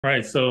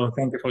Right, so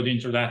thank you for the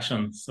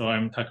introduction. So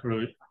I'm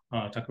Takuro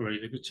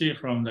Ideguchi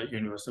from the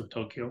University of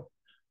Tokyo.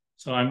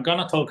 So I'm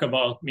gonna talk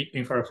about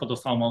mid-infrared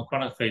photothermal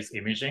quantum phase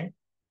imaging.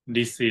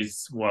 This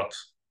is what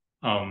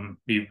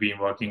we've been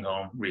working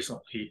on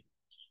recently.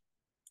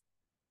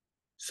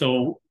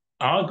 So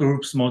our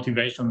group's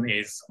motivation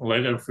is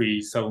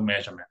laser-free cell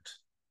measurement.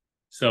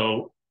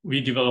 So we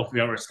develop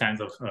various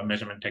kinds of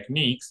measurement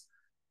techniques.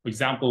 For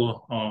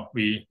example,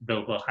 we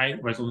develop a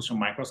high-resolution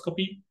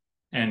microscopy,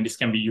 and this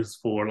can be used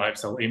for live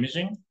cell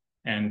imaging.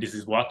 And this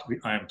is what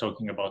I am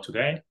talking about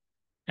today.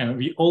 And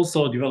we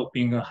also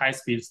developing a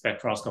high-speed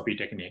spectroscopy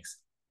techniques,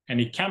 and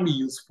it can be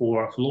used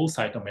for flow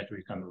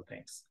cytometry kind of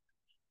things.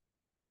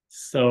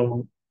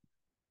 So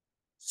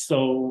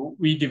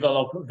we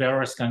develop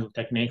various kinds of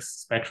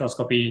techniques,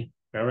 spectroscopy,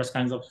 various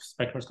kinds of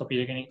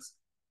spectroscopy techniques,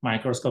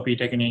 microscopy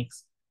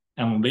techniques,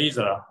 and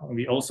laser.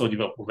 We also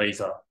develop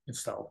laser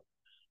itself.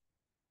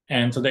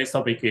 And today's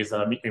topic is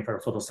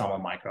mid-infrared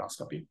photothermal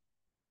microscopy.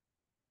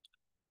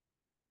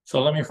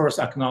 So let me first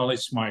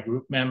acknowledge my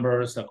group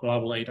members, the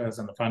collaborators,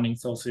 and the funding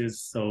sources.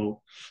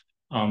 So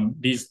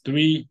these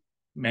three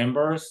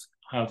members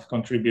have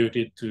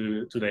contributed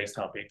to today's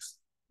topics.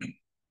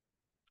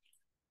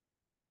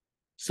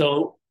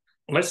 So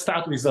let's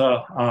start with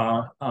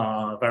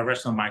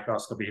bidirectional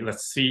microscopy.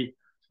 Let's see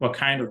what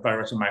kind of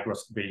bidirectional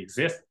microscopy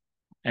exists.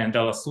 And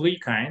there are three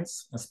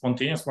kinds: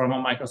 spontaneous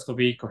Raman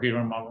microscopy,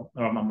 coherent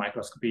Raman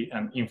microscopy,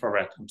 and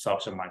infrared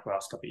absorption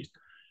microscopy.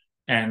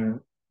 And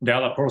there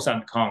are pros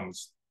and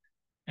cons.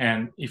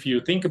 And if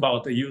you think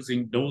about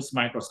using those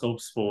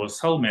microscopes for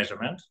cell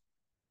measurement,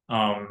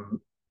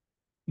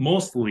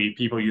 mostly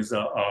people use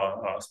a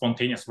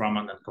spontaneous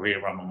Raman and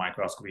coherent Raman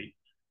microscopy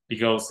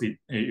because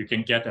you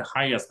can get a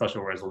higher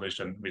spatial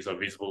resolution with a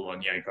visible or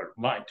near infrared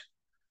light.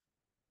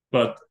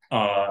 But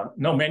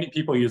not many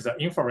people use the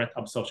infrared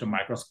absorption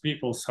microscopy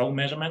for cell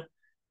measurement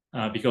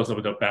because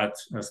of the bad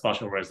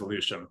spatial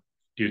resolution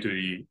due to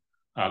the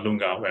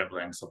longer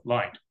wavelengths of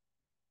light.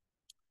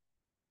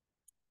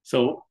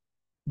 So,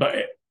 but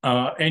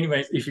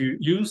anyways, if you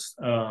use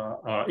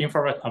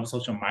infrared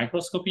absorption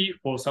microscopy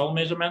for cell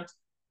measurement,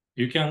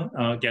 you can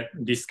get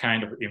this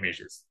kind of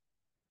images.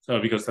 So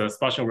because the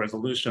spatial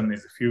resolution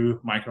is a few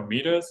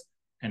micrometers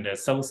and the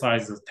cell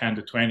size is 10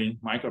 to 20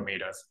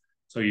 micrometers,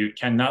 so you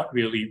cannot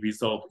really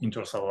resolve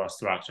intracellular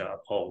structure at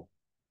all.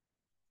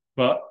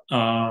 But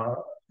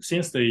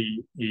since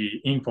the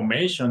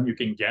information you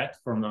can get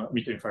from the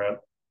mid-infrared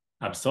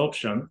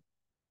absorption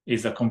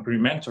is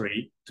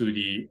complementary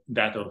to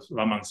that of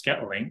Raman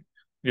scattering,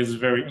 it is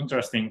very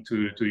interesting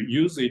to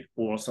use it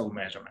for cell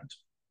measurement.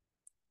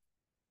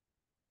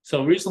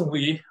 So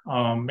recently,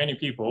 many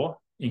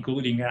people,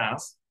 including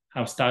us,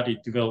 have started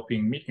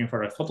developing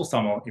mid-infrared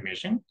photothermal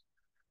imaging.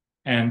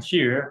 And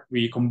here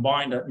we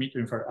combine the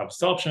mid-infrared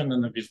absorption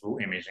and the visible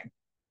imaging.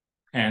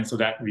 And so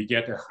that we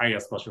get a higher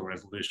spatial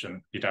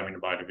resolution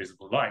determined by the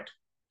visible light.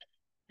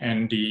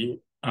 And the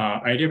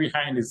idea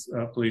behind is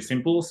pretty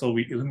simple. So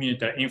we illuminate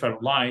the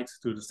infrared light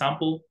to the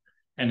sample.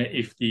 And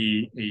if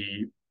the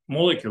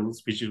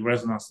molecules, which is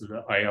resonance to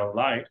the IR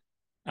light,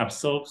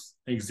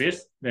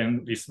 exist,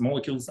 then these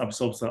molecules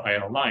absorb the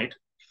IR light,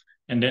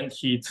 and then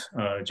heat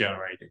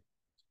generated.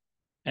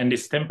 And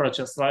this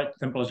slight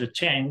temperature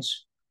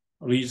change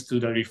leads to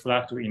the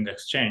refractive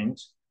index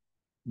change.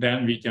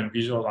 Then we can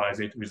visualize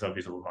it with a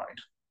visible light.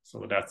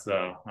 So that's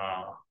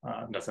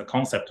a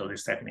concept of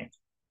this technique.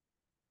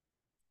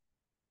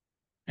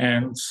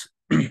 And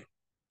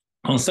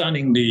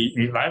concerning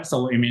the live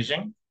cell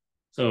imaging,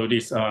 so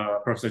this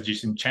Professor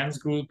Jishin Chen's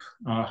group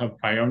have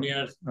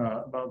pioneered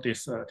about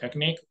this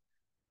technique.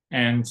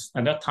 And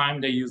at that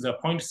time, they use a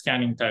point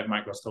scanning type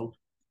microscope.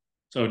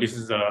 So this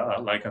is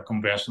like a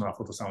conventional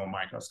photothermal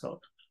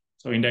microscope.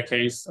 So in that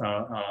case,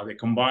 they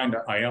combine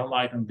the IR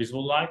light and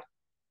visible light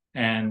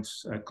and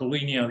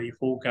collinearly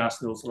focus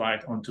those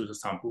light onto the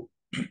sample.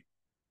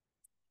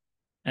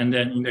 And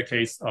then in the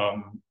case,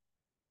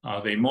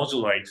 they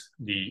modulate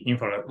the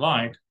infrared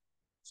light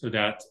so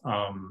that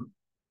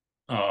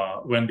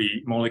when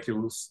the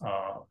molecules,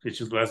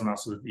 which is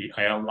resonance with the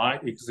IR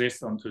light,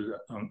 exist on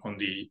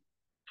the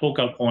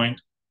focal point,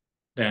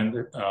 then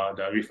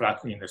the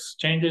refractive index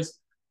changes,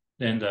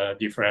 then the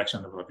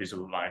diffraction of the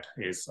visible light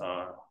is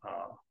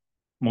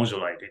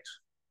modulated.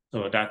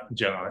 So that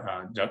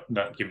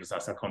that gives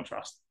us a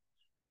contrast.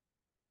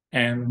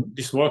 And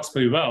this works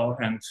pretty well,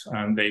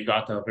 and they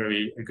got a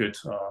very good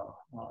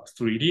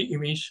 3D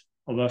image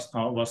of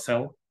a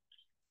cell.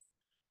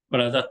 But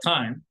at that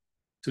time,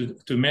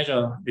 to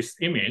measure this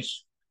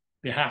image,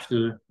 they have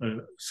to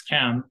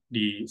scan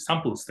the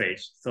sample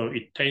stage. So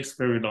it takes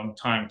very long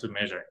time to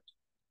measure it.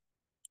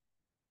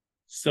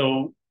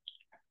 So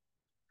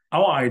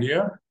our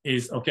idea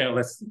is, okay,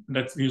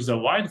 let's use a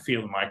wide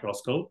field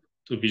microscope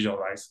to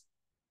visualize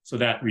so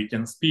that we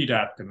can speed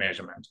up the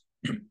measurement.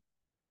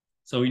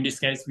 So in this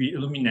case, we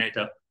illuminate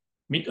a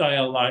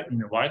mid-IR light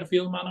in a wide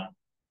field manner,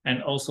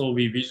 and also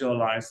we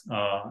visualize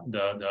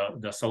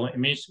the cell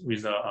image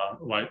with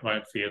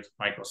wide field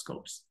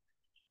microscopes.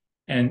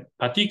 And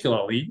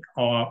particularly,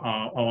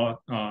 our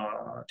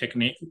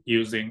technique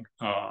using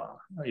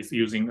is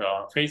using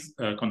phase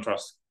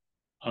contrast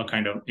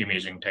kind of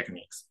imaging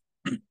techniques.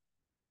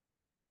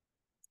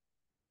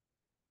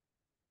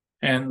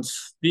 And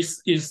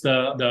this is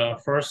the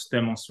first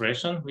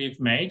demonstration we've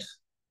made.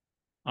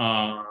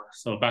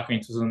 So back in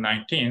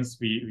 2019,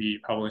 we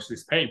published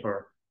this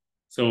paper.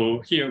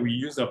 So here we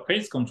use a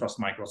phase contrast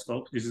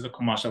microscope. This is a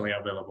commercially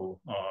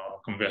available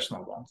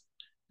conventional one.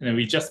 And then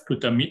we just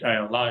put a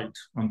mid-air light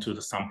onto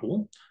the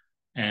sample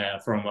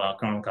from a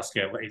coronal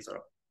cascade laser.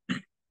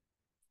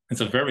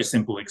 It's a very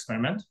simple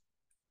experiment.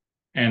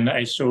 And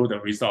I show the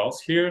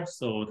results here.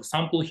 So the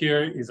sample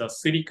here is a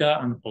silica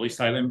and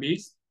polysilane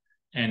beads.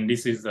 And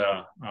this is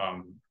a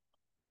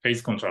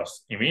phase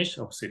contrast image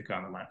of silica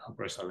and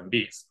polysilane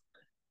beads.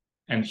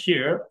 And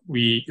here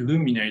we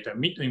illuminate a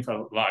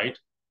mid-infrared light,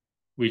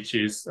 which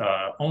is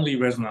only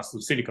resonance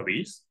to silica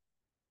beads,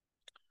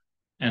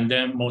 and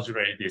then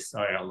modulate this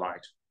IR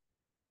light.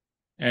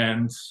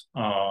 And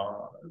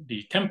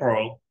the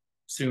temporal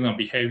signal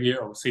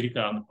behavior of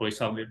silica and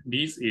polysilane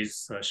beads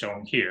is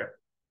shown here.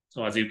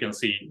 So as you can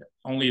see,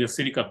 only the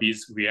silica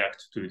beads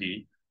react to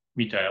the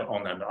mid-air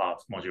on and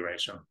off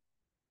modulation.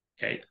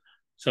 Okay,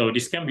 so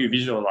this can be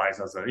visualized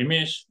as an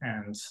image,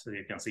 and so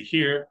you can see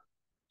here,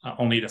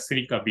 only the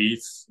silica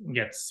beads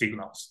get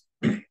signals.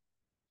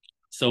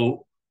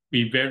 So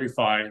we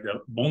verify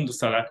the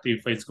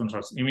bond-selective phase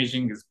contrast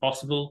imaging is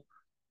possible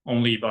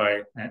only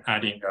by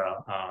adding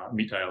a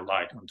mid-air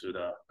light onto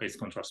the phase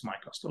contrast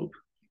microscope.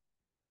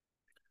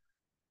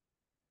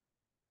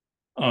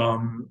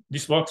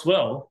 This works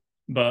well,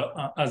 but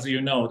as you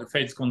know, the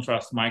phase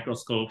contrast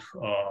microscope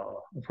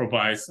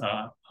provides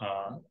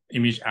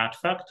image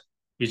artifact,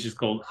 which is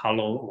called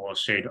halo or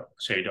shade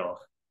off.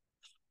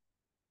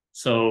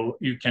 So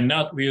you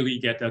cannot really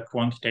get a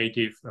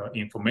quantitative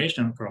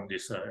information from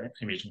this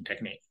imaging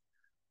technique.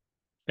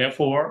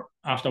 Therefore,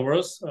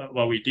 afterwards,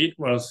 what we did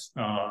was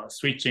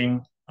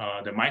switching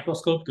the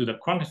microscope to the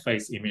quantum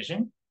phase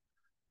imaging,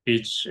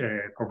 which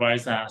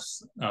provides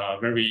us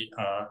very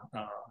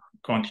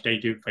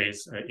quantitative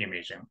phase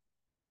imaging.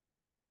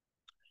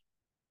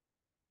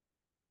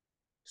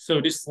 So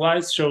this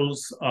slide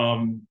shows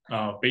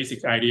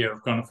basic idea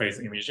of quantum phase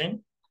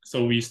imaging.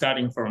 So we're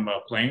starting from a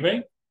plane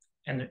wave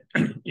and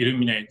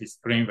illuminate this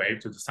plane wave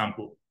to the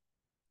sample.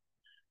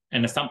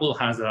 And the sample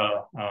has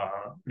a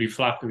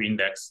refractive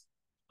index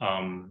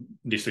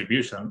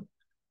distribution.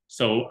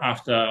 So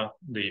after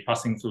the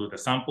passing through the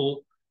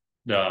sample,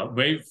 the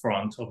wave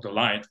front of the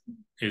light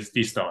is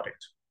distorted.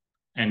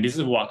 And this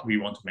is what we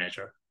want to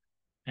measure.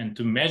 And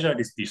to measure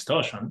this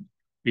distortion,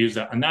 we use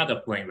another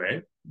plane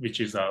wave,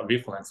 which is a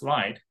reference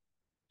light,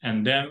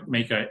 and then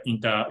make an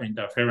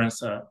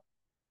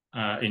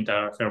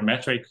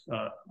interferometric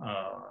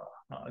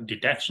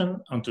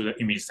detection onto the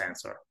image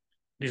sensor.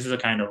 This is a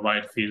kind of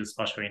wide field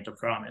spatial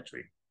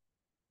interferometry.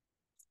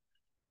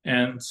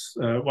 And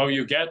what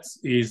you get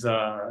is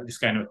this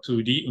kind of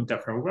 2D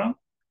interferogram.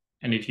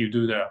 And if you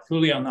do the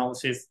Fourier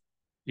analysis,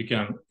 you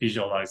can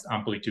visualize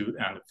amplitude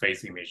and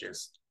phase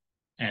images.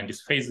 And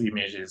this phase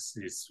images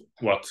is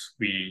what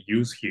we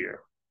use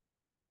here.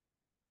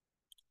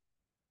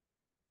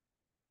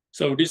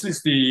 So this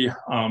is the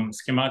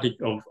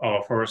schematic of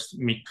our first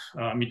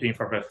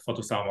mid-infrared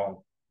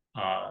photothermal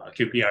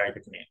QPI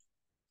technique.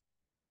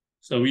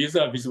 So we use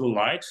a visible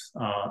light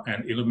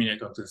and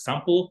illuminate onto the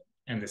sample,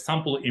 and the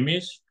sample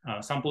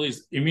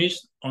is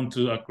imaged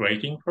onto a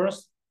grating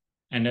first,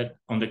 and then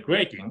on the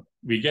grating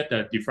we get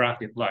the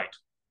diffracted light,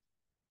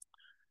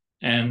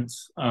 and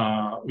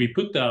we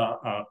put the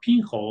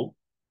pinhole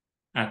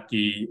at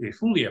the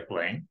Fourier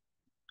plane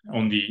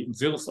on the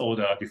 0th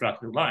order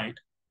diffracted light,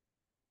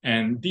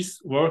 and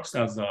this works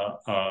as a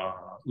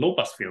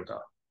low-pass filter,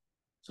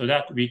 so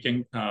that we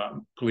can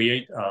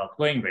create a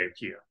plane wave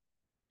here.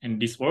 And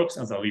this works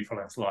as a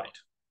reference light.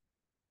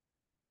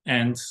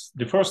 And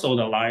the first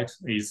order light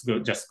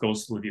just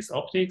goes through these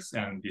optics,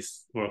 and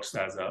this works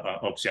as an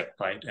object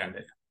light.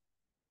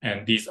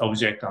 And this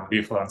object and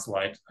reference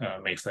light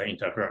makes the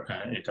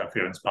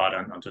interference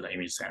pattern onto the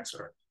image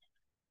sensor.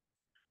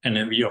 And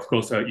then we, of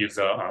course, use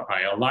a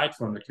IR light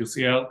from the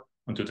QCL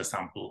onto the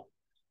sample.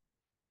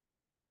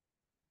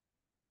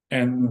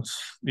 And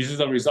this is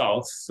the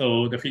results.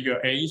 So the figure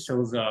A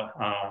shows a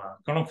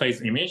quantum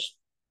phase image,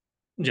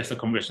 just a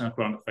conventional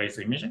quantum phase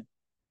imaging.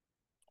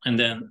 And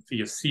then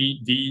figure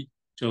C, D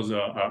shows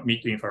a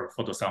mid-infrared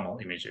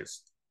photothermal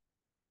images.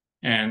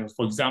 And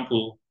for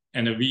example,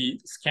 and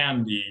we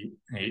scan the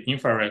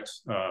infrared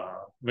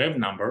wave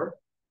number.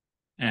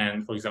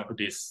 And for example,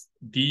 this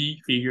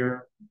D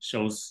figure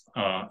shows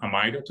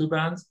amido 2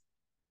 bands.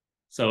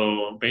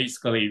 So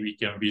basically, we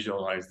can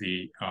visualize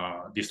the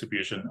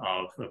distribution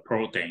of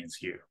proteins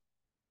here.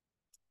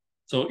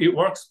 So it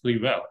works pretty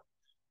well.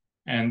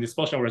 And the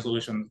spatial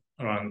resolution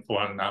around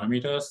 400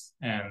 nanometers,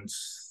 and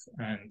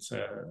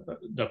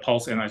the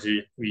pulse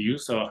energy we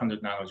use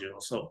 100 nanojoule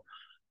or so.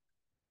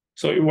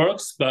 So it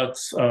works, but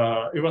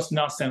it was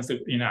not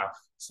sensitive enough.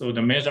 So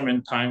the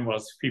measurement time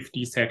was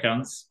 50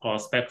 seconds per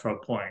spectral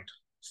point.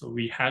 So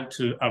we had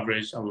to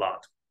average a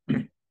lot.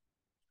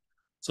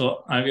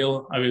 So I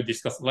will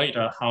discuss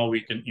later how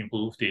we can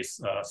improve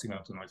this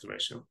signal to noise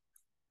ratio.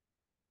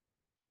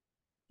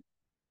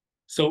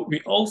 So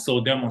we also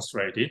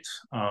demonstrated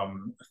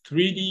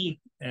 3D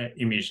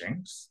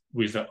imagings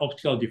with the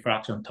optical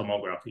diffraction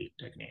tomography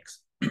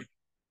techniques.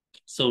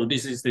 So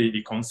this is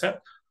the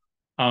concept.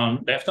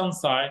 Left-hand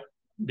side,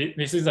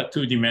 this is a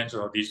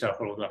two-dimensional digital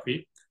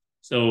photography.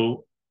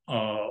 So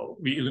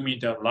we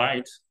illuminate the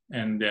light,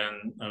 and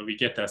then we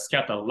get a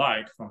scattered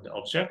light from the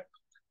object,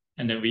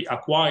 and then we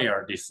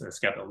acquire this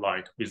scattered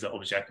light with the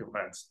objective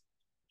lens.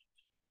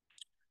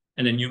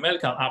 And the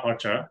numerical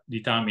aperture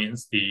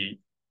determines the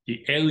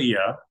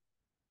area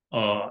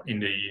in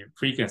the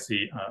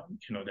frequency,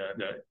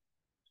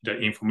 the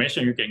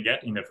information you can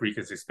get in the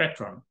frequency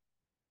spectrum.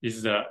 This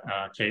is the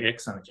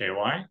Kx and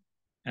Ky,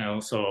 and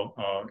also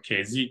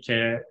Kz,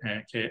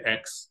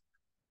 Kx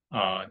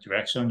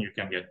direction, you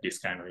can get this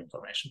kind of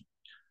information.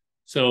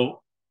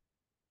 So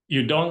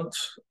you don't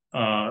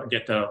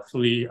get the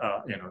fully,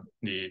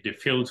 the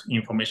field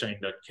information in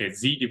the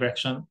Kz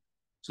direction,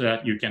 so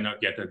that you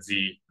cannot get a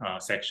Z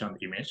section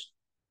image.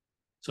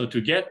 So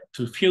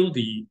to fill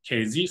the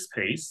Kz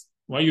space,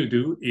 what you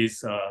do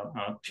is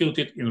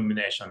tilted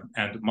illumination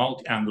and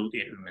multi-angled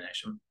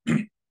illumination.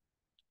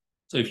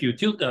 So if you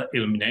tilt the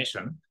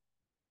illumination,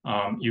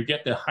 you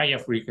get the higher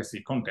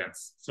frequency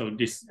contents. So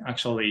this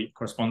actually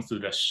corresponds to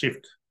the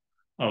shift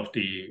of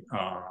the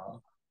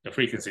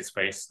frequency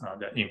space,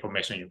 the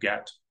information you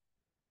get.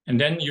 And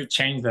then you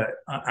change the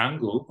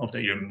angle of the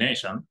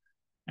illumination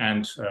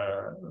and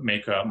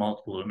make a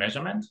multiple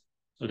measurement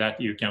so that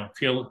you can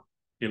fill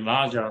the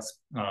largest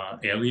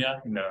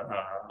area in the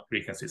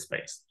frequency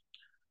space.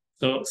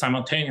 So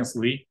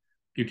simultaneously,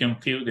 you can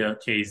fill the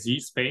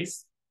Kz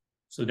space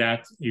so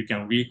that you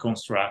can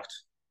reconstruct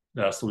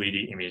the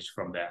 3D image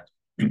from that.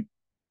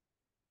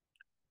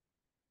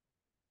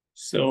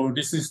 So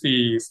this is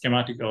the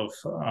schematic of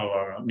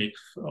our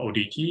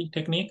MIP-ODT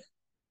technique.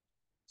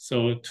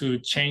 So to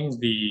change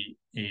the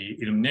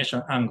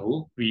illumination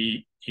angle,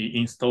 we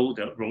install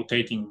the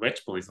rotating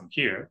wedge prism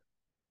here.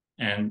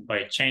 And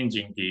by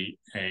changing the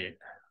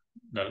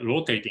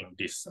rotating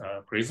this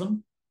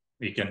prism,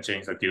 we can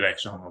change the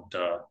direction of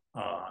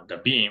the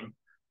beam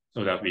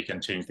so that we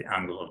can change the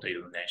angle of the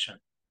illumination.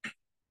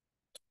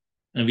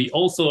 And we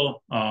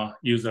also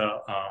use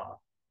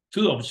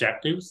two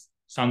objectives,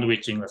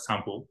 sandwiching the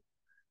sample.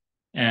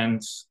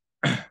 And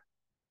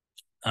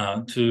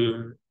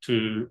to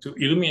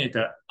illuminate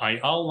the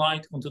IR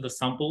light onto the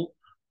sample,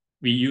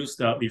 we use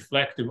the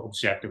reflective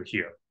objective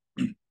here,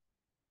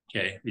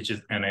 okay, which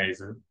is NA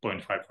is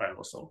 0.55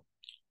 or so.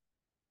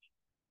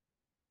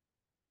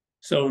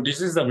 So this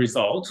is the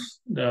result.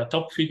 The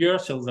top figure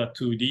shows a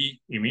 2D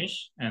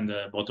image, and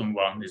the bottom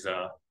one is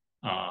a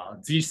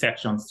Z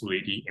section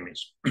 3D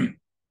image.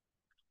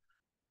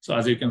 So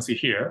as you can see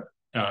here,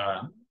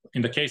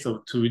 in the case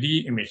of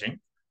 2D imaging,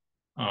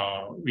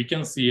 we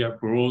can see a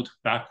broad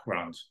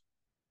background.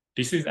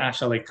 This is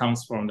actually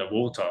comes from the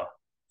water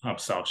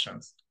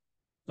absorptions.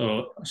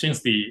 So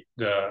since the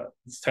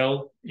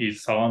cell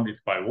is surrounded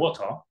by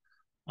water,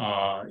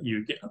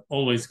 you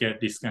always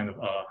get this kind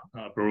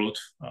of broad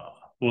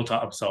water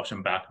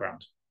absorption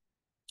background.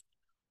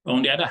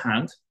 On the other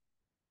hand,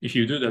 if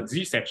you do the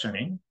Z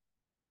sectioning,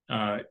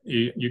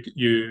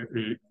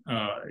 you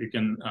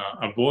can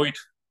avoid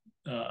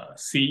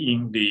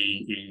seeing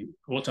the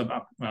water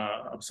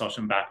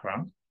absorption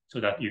background so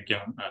that you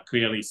can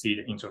clearly see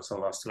the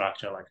intracellular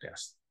structure like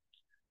this.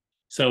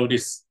 So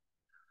this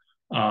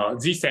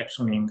Z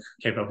sectioning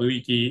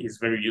capability is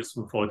very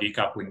useful for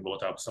decoupling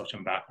water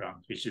absorption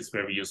background, which is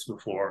very useful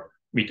for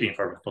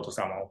mid-infrared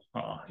photothermal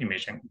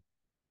imaging.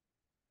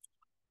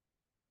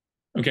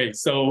 Okay,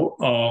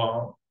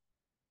 so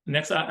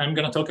next I'm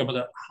going to talk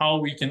about how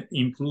we can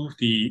improve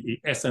the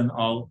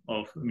SNR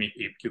of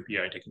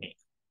MIP-QPI technique.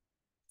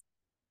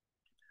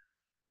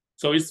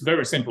 So it's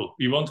very simple.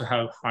 We want to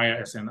have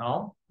higher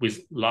SNR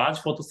with large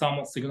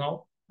photothermal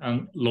signal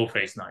and low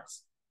phase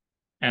noise.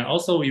 And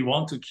also we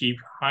want to keep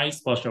high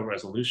spatial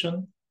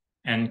resolution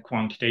and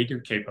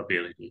quantitative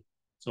capability.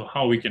 So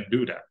how we can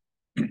do that?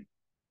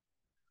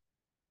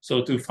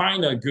 So to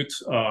find a good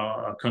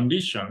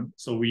condition,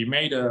 so we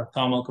made a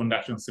thermal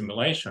conduction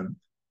simulation.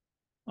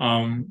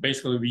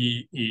 Basically,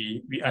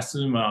 we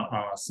assume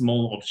a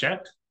small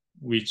object,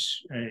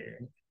 which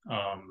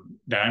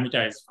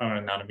diameter is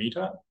 500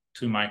 nanometer,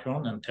 2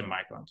 micron, and 10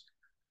 microns.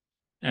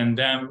 And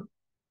then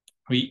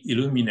we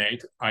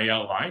illuminate IR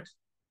light,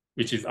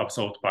 which is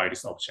absorbed by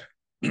this object.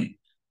 And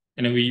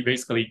then we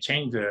basically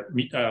change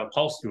the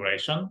pulse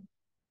duration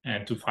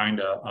and to find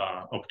the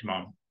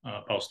optimum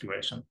pulse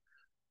duration.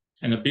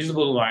 And the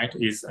visible light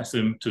is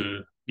assumed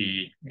to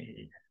be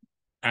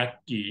at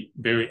the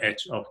very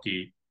edge of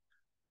the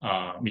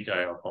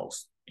mid-IR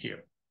pulse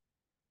here.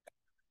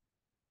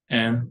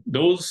 And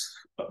those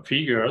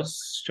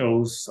figures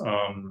shows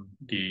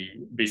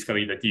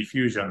basically the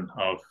diffusion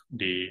of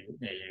the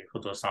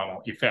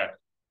photothermal effect.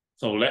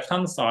 So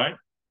left-hand side,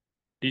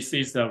 this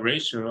is the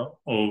ratio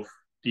of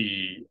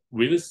the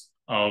width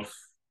of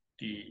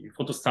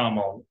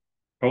photothermal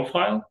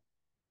profile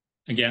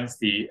against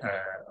the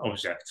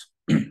object.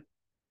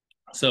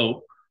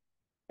 So,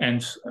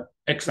 and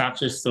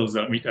x-axis shows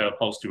the meter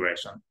pulse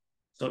duration.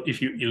 So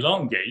if you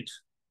elongate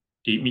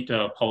the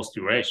meter pulse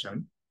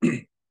duration,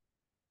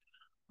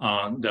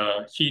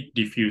 the heat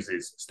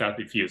start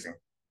diffusing.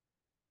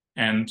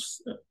 And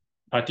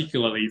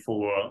particularly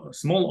for a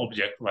small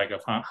object like a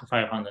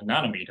 500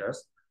 nanometers,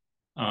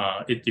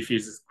 it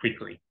diffuses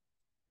quickly.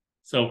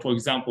 So for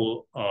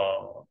example,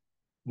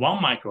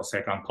 1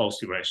 microsecond pulse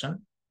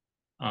duration,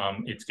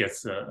 it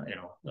gets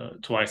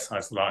twice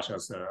as large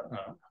as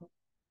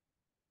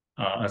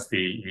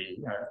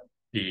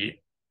the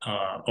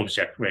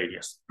object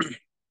radius.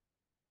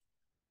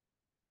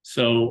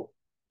 So,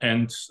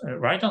 and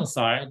right-hand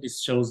side,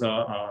 this shows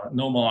a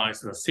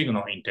normalized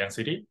signal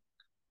intensity.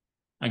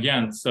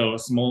 Again, so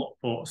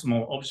for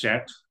small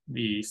object,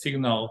 the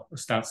signal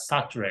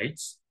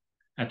saturates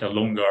at a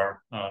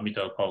longer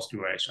meter pulse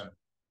duration.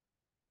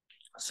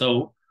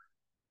 So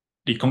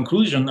the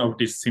conclusion of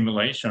this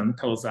simulation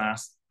tells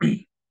us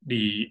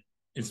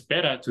it's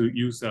better to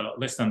use a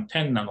less than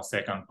 10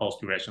 nanosecond pulse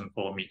duration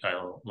for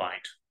meter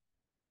light.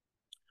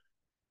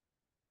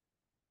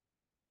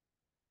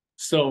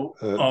 So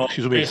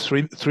excuse me, it's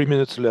 3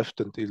 minutes left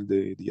until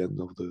the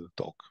end of the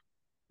talk.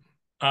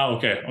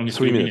 Okay, only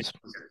 3 minutes.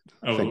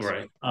 Oh, thanks.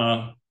 Right.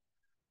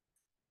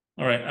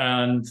 All right,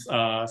 and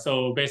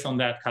so based on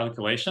that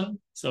calculation,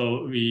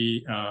 so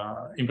we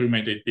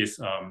implemented this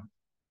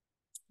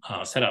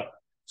setup.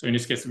 So in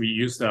this case, we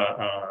used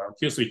a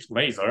Q-switch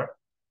laser,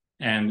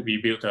 and we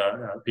built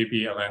a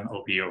PPLN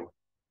OPO.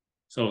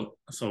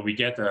 So we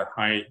get a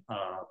high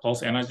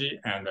pulse energy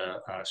and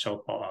a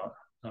short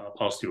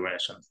pulse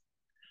duration.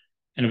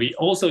 And we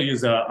also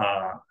use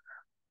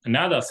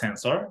another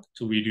sensor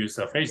to reduce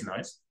the phase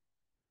noise,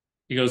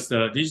 because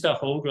the digital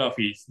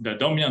holography, the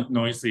dominant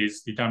noise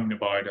is determined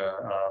by the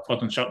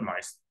photon shot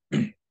noise.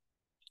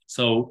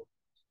 So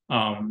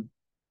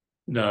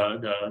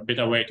the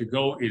better way to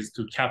go is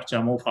to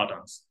capture more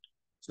photons.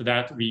 So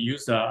that we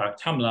use a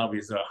camera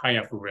with a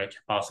higher Fourier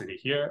capacity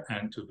here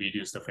and to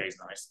reduce the phase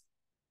noise.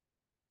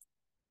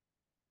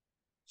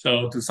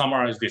 So to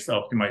summarize this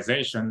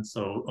optimization,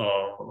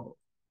 so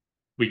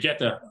we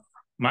get a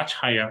much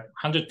higher,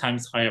 100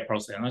 times higher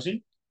pulse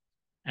energy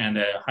and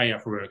a higher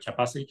Fourier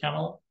capacity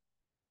camera.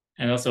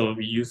 And also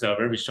we use a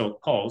very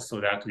short pulse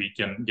so that we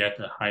can get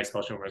a high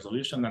spatial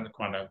resolution and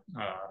quantum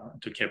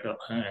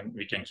and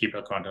we can keep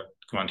a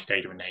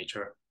quantitative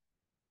nature.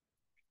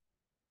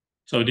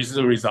 So this is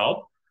the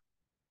result.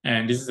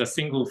 And this is a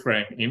single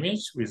frame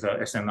image with a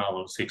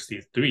SNR of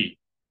 63.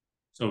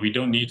 So we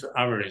don't need to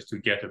average to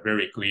get a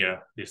very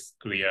clear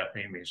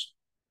image.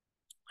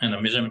 And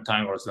the measurement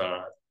time was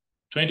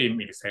 20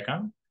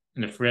 milliseconds,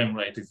 and the frame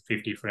rate is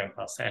 50 frames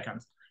per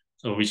second.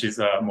 So which is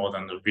more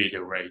than the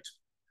video rate.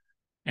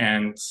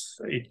 And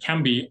it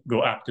can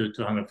go up to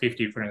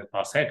 250 frames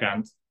per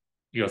second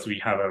because we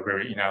have a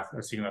very enough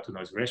signal to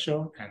noise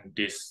ratio, and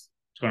this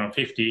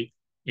 250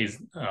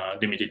 is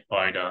limited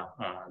by the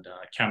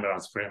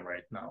camera's frame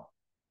rate now.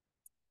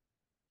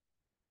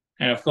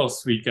 And of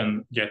course, we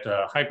can get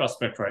a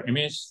hyperspectral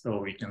image, so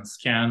we can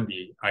scan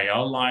the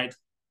IR light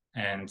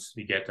and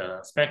we get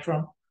a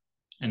spectrum.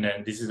 And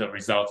then this is a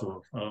result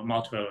of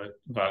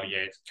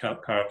multivariate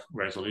curve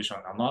resolution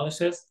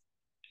analysis.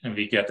 And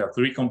we get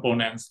 3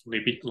 components: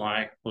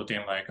 lipid-like,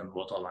 protein-like, and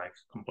water-like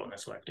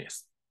components like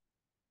this.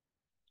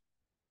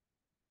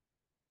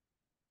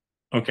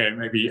 Okay,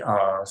 maybe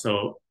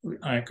so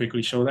I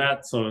quickly show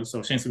that. So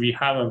since we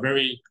have a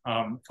very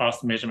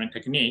fast measurement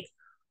technique,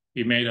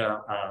 we made a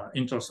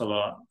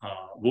intracellular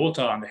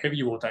water and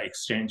heavy water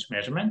exchange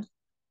measurement.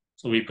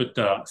 So we put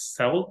the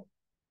cell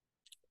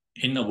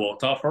in the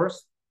water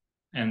first,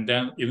 and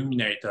then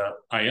illuminate the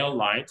IR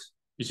light,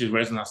 which is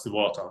resonance to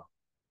water.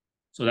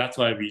 So that's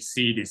why we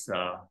see this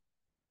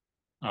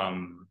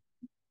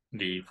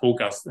the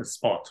focus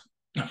spot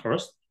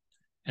first,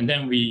 and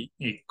then we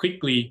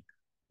quickly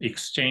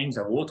exchange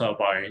the water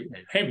by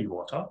heavy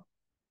water.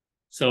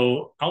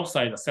 So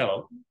outside the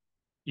cell,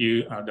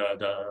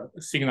 the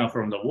signal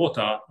from the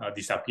water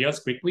disappears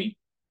quickly,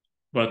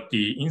 but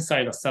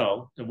inside the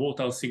cell, the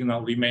water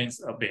signal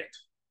remains a bit.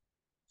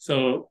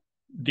 So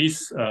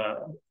this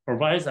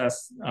provides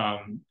us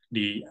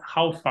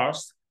how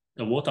fast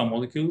the water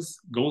molecules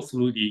go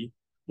through the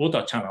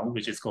water channel,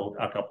 which is called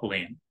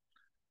aquaporin.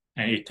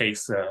 And it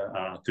takes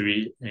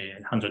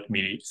 300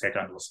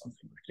 milliseconds or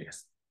something like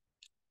this.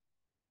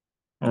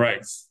 All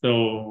right,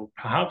 so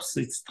perhaps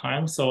it's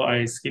time. So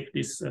I skip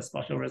this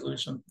spatial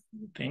resolution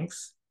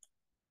things.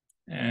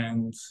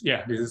 And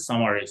yeah, this is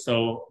summary.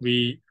 So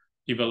we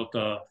developed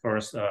the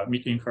first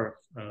mid-infrared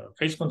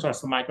phase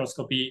contrast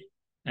microscopy,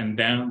 and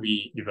then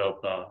we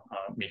developed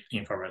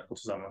mid-infrared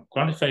photothermal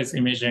quantum phase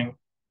imaging,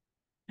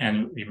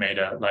 and we made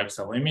a live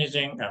cell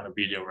imaging and a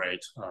video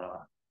rate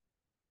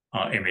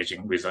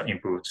imaging with an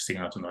improved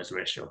signal-to-noise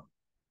ratio.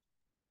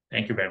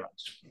 Thank you very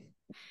much.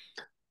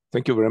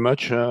 Thank you very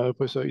much,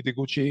 Professor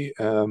Ideguchi.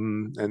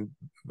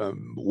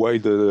 While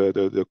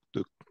the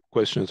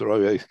questions,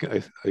 or I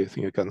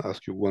think I can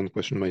ask you one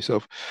question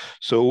myself.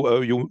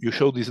 So you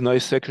showed this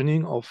nice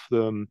sectioning of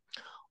the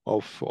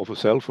of a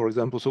cell, for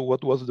example. So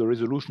what was the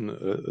resolution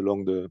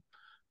along the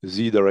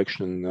Z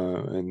direction,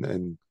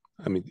 and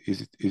I mean,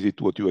 is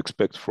it what you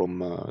expect from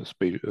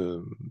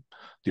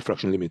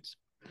diffraction limits?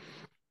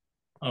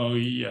 Oh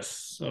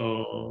yes.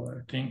 So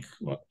I think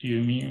what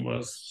you mean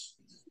was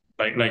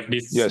like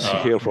this. Yes,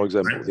 here for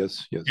example. Right?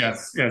 Yes.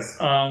 Yes.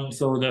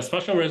 So the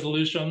spatial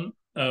resolution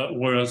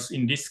was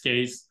in this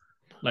case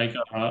like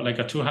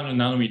a 200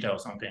 nanometer or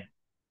something,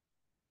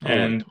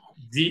 and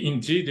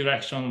in G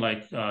direction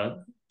like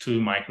 2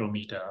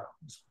 micrometer,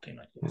 something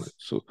like this.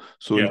 Right.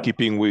 So in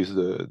keeping with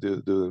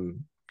the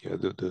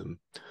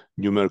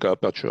numerical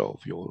aperture of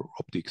your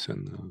optics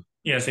and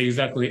yes,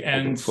 exactly.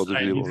 And for the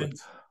I visible, didn't.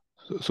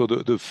 So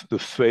the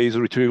phase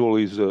retrieval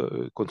is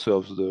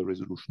conserves the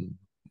resolution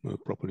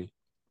properly.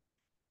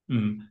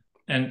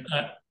 And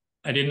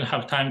I didn't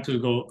have time to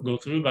go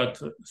through,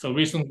 but so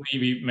recently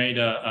we made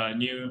a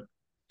new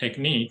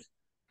technique,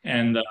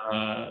 and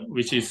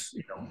which is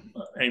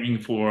aiming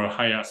for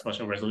higher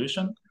spatial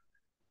resolution.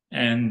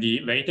 And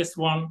the latest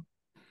one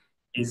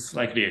is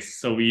like this.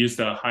 So we use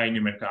the high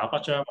numerical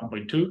aperture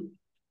 1.2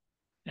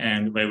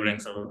 and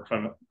wavelength of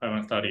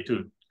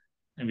 532,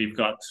 and we've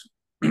got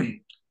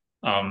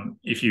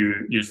if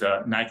you use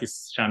the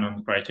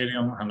Nyquist-Shannon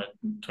criterion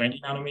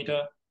 120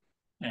 nanometer,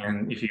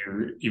 and if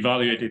you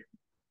evaluate it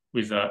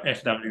with a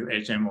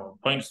FWHM or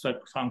point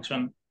step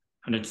function,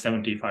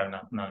 175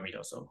 nanometer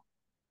or so.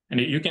 And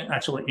you can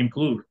actually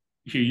improve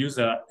if you use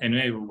a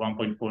NA of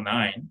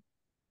 1.49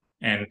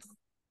 and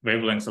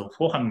wavelength of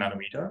 400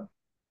 nanometer,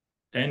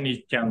 then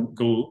it can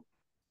go,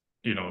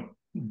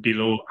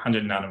 below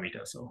 100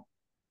 nanometers.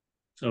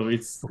 So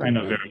it's kind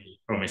of very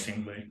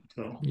promising.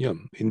 So. Yeah,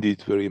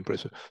 indeed, very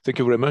impressive. Thank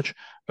you very much.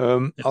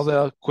 Yes. Are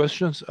there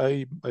questions?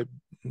 I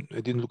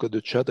didn't look at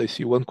the chat. I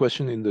see one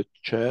question in the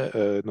chat.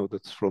 No,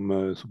 that's from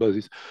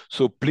Subhasis.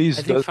 So please.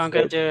 I think Frank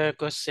had a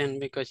question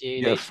because he.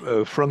 Yeah,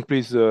 Frank,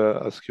 please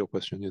ask your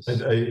question. Yes.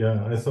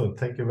 I thought.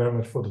 Thank you very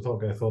much for the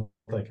talk. I thought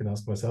I can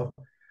ask myself.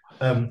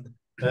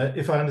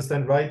 If I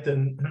understand right,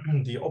 then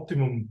the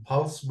optimum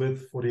pulse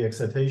width for the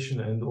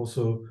excitation and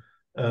also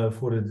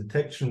for the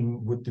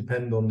detection would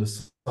depend on the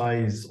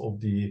size of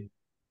the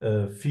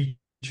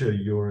feature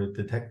you're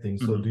detecting.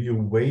 So do you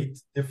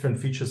weight different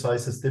feature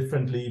sizes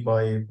differently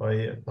by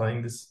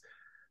applying this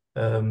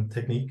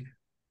technique?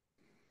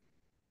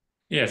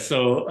 Yeah,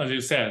 so as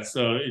you said,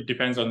 so it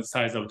depends on the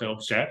size of the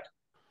object.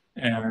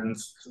 And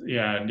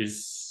yeah,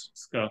 this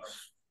stuff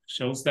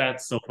shows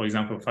that. So for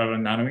example, 500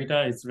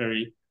 nanometer, it's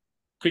very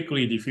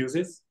quickly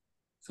diffuses.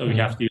 So we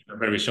have to use a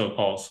very short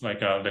pulse,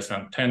 like less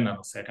than 10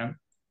 nanosecond.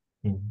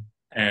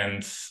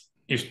 And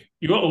if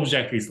your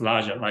object is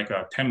larger, like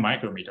a 10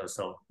 micrometer,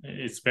 so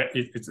it's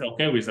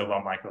okay with a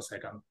 1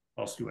 microsecond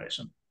pulse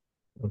duration.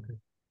 Okay.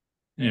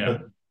 Yeah.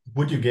 But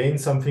would you gain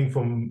something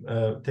from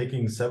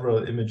taking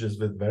several images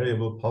with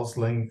variable pulse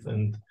length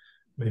and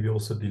maybe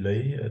also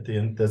delay at the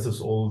end? This is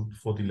all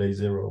for delay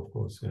 0, of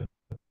course. Yeah.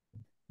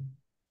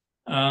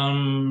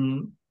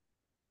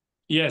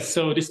 Yes,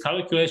 so this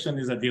calculation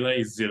is a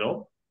delay is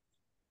 0.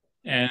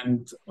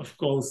 And of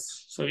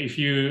course, so if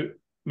you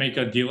make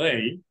a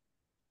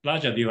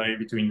larger delay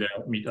between the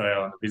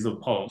mid-IR and the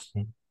visible pulse,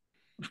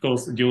 of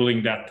course,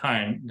 during that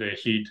time, the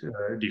heat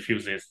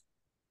diffuses.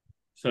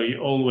 So you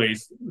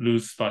always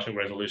lose spatial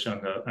resolution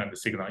and the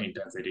signal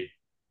intensity.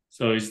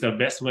 So it's the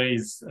best way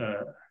is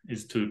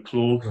to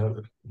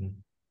probe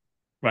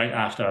right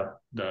after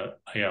the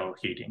IR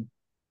heating.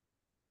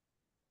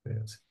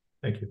 Yes.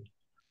 Thank you.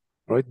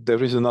 All right,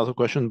 there is another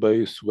question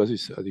by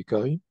Subhasis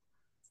Adhikari.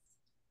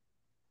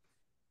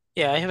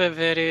 Yeah, I have a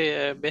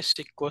very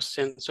basic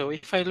question. So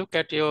if I look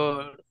at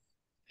your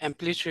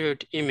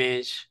amplitude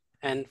image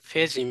and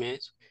phase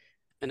image,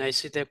 and I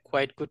see the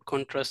quite good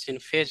contrast in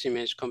phase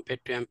image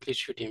compared to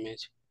amplitude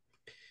image.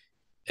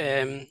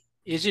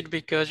 Is it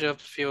because of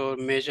your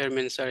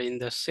measurements are in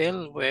the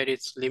cell where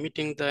it's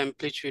limiting the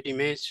amplitude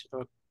image,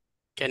 or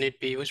can it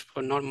be used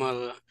for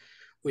normal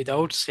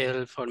without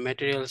cell for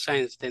material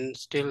science? Then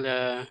still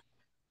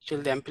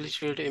the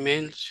amplitude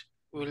image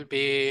will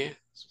be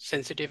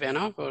sensitive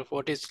enough, or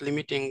what is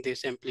limiting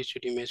this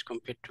amplitude image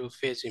compared to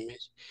phase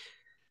image?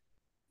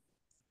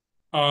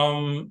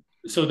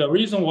 So the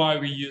reason why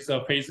we use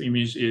a phase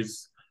image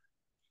is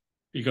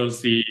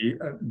because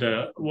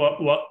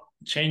what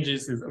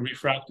changes is a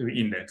refractive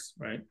index,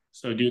 right?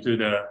 So due to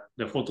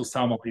the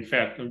photothermal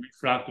effect, the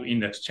refractive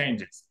index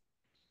changes.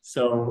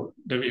 So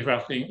the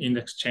refractive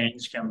index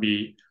change can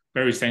be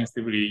very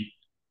sensitively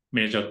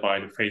measured by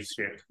the phase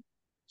shift.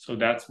 So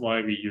that's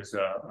why we use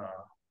the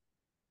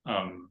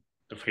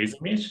phase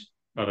image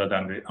rather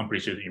than the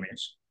amplitude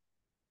image.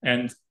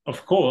 And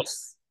of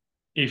course,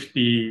 if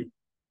the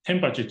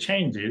temperature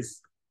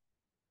changes,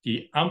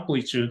 the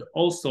amplitude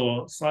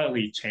also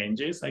slightly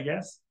changes, I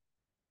guess.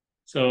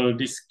 So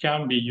this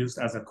can be used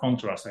as a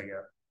contrast, I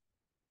guess.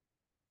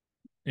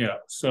 Yeah,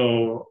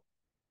 so,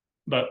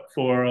 but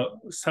for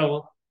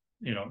cell,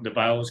 the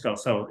biological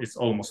cell, it's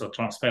almost a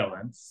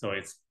transparent. So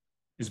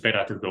it's it's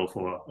better to go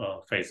for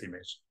a phase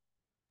image.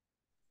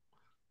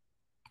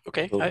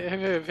 Okay, So, I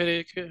have a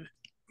very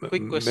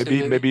quick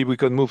question. Maybe we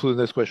can move to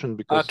the next question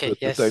because okay,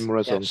 the time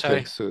runs on.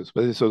 sorry. Thanks.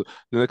 So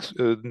the next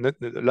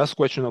the last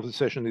question of the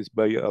session is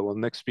by our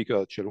next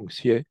speaker, Chelong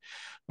Xie.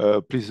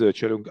 Please,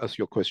 Chelong, ask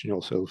your question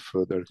yourself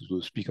directly to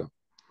the speaker.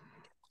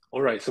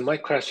 All right. So my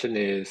question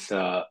is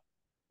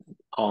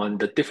on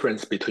the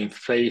difference between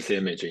phase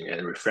imaging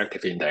and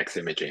refractive index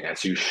imaging,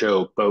 as you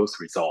show both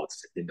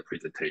results in the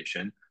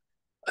presentation,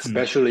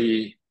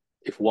 especially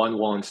if one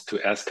wants to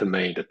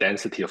estimate the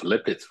density of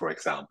lipids, for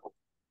example,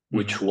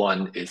 which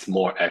one is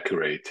more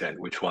accurate and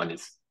which one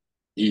is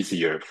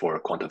easier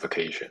for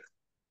quantification?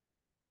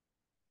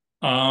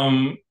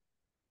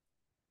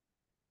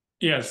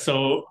 Yeah,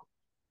 so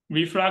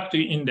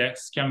refractive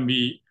index can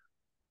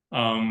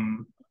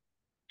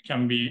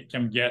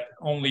get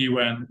only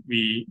when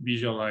we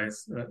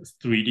visualize a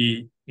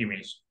 3D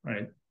image,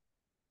 right?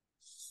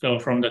 So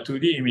from the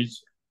 2D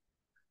image,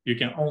 you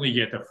can only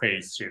get a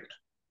phase shift.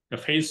 The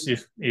phase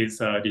shift is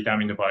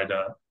determined by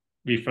the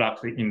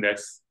refractive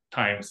index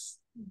times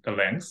the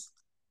length.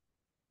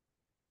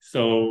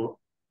 So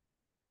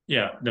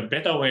yeah, the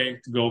better way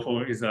to go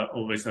for is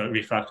always a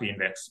refractive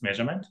index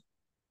measurement.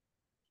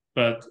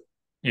 But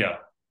yeah,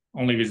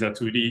 only with a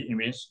 2D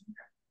image,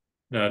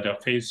 the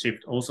phase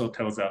shift also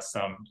tells us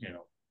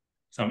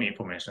some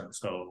information.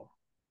 So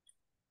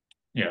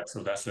yeah,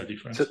 so that's the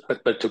difference. So,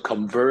 but to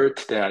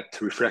convert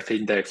that refractive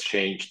index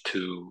change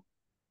to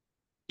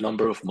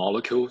number of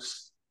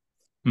molecules,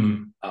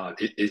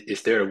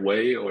 is there a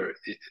way, or is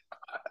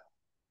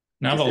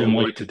there a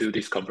way to do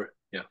this convert?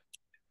 Yeah.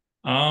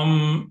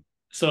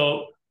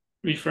 So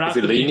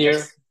refractive is it linear?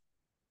 index,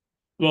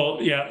 well,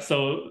 yeah.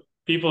 So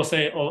people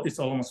say, oh, it's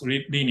almost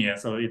linear.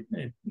 So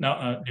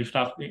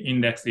refractive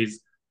index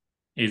is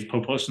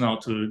proportional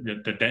to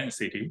the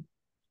density.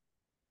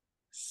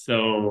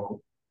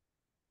 So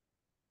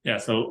yeah,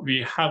 so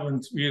we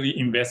haven't really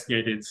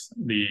investigated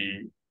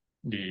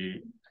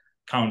the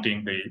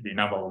counting the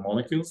number of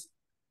molecules,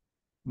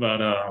 but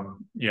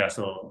yeah,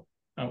 so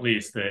at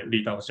least the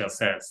literature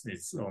says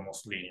it's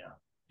almost linear.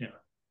 Yeah.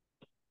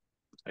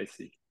 I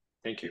see.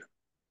 Thank you.